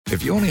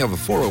If you only have a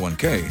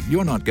 401k,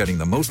 you're not getting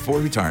the most for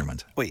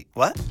retirement. Wait,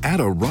 what? Add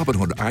a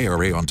Robinhood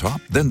IRA on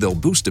top, then they'll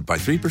boost it by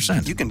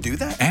 3%. You can do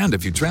that? And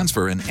if you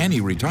transfer in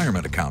any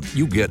retirement account,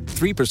 you get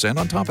 3%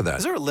 on top of that.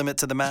 Is there a limit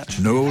to the match?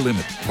 No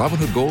limit.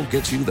 Robinhood Gold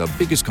gets you the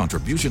biggest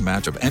contribution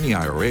match of any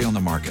IRA on the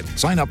market.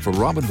 Sign up for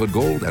Robinhood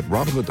Gold at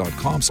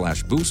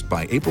Robinhood.com/boost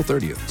by April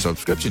 30th.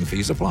 Subscription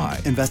fees apply.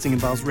 Investing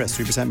involves risk.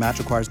 3% match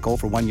requires gold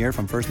for 1 year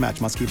from first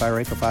match. Must keep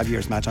IRA for 5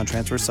 years. Match on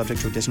transfers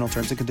subject to additional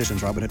terms and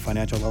conditions. Robinhood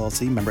Financial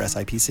LLC, member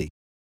SIPC.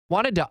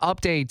 Wanted to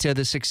update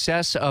the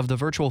success of the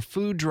virtual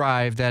food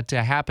drive that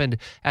happened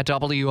at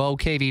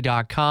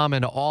WOKV.com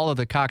and all of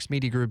the Cox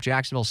Media Group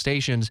Jacksonville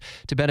stations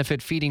to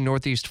benefit Feeding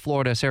Northeast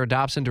Florida. Sarah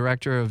Dobson,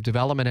 Director of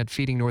Development at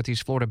Feeding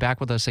Northeast Florida,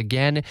 back with us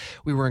again.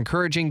 We were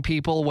encouraging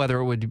people, whether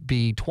it would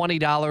be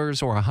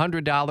 $20 or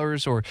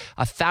 $100 or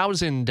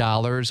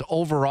 $1,000.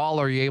 Overall,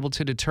 are you able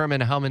to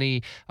determine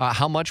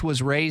how much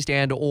was raised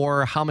and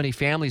or how many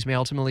families may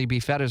ultimately be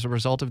fed as a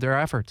result of their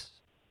efforts?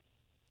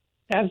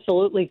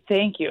 Absolutely.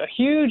 Thank you. A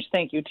huge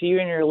thank you to you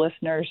and your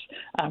listeners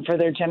for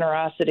their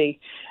generosity.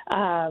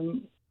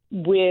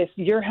 With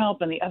your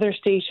help and the other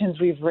stations,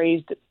 we've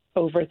raised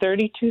over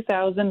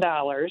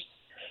 $32,000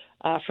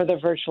 for the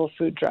virtual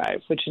food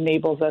drive, which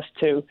enables us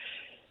to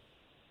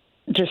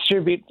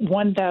distribute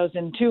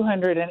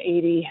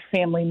 1,280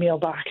 family meal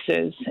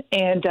boxes.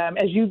 And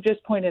as you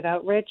just pointed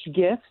out, Rich,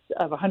 gifts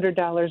of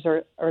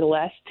 $100 or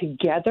less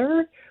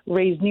together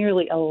raise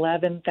nearly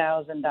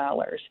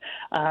 $11,000.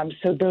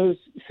 So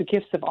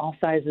gifts of all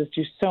sizes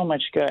do so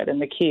much good. And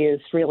the key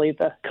is really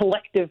the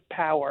collective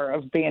power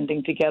of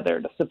banding together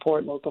to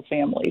support local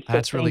families. So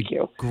that's really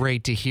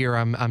great to hear.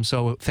 I'm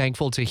so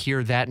thankful to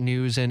hear that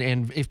news.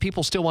 And if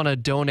people still want to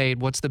donate,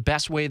 what's the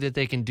best way that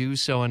they can do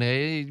so? And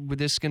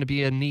this is going to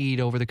be a need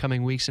over the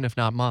coming weeks and if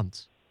not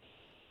months.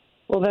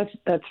 Well,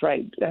 that's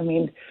right. I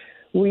mean,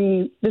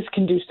 this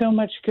can do so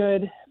much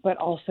good, but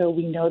also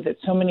we know that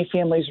so many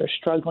families are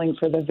struggling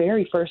for the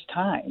very first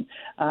time.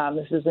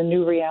 This is a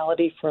new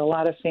reality for a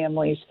lot of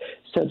families,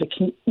 so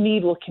the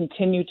need will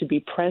continue to be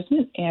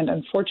present and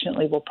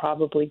unfortunately will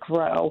probably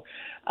grow.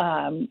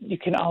 You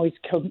can always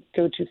go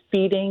to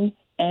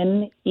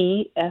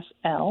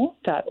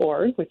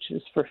feedingnefl.org, which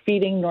is for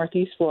Feeding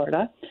Northeast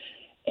Florida,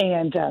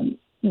 and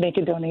make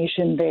a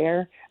donation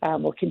there.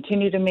 We'll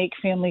continue to make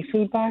family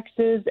food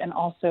boxes and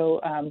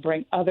also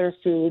bring other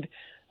food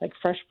like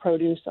fresh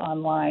produce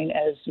online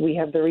as we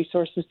have the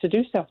resources to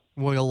do so.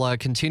 We'll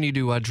continue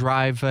to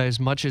drive as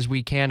much as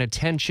we can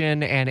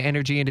attention and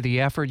energy into the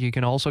effort. You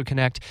can also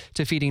connect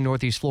to Feeding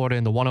Northeast Florida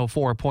in the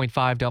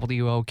 104.5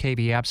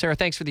 WOKV app. Sarah,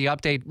 thanks for the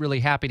update. Really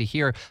happy to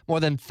hear more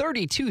than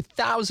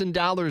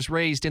 $32,000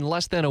 raised in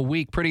less than a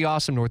week. Pretty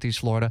awesome, Northeast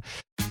Florida.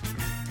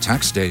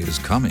 Tax day is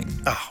coming.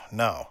 Oh,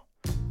 no.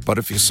 But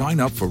if you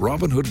sign up for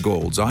Robinhood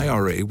Gold's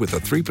IRA with a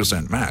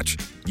 3% match,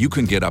 you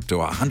can get up to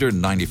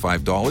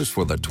 $195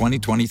 for the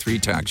 2023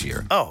 tax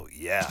year. Oh,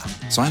 yeah.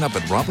 Sign up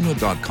at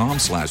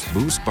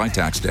Robinhood.com/boost by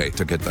tax day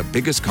to get the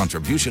biggest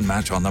contribution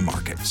match on the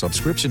market.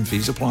 Subscription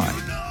fees apply.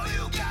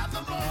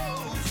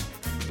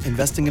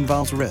 Investing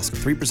involves risk.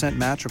 3%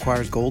 match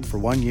requires gold for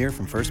 1 year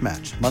from first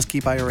match. Must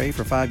keep IRA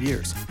for 5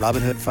 years.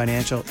 Robinhood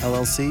Financial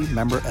LLC,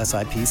 member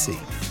SIPC.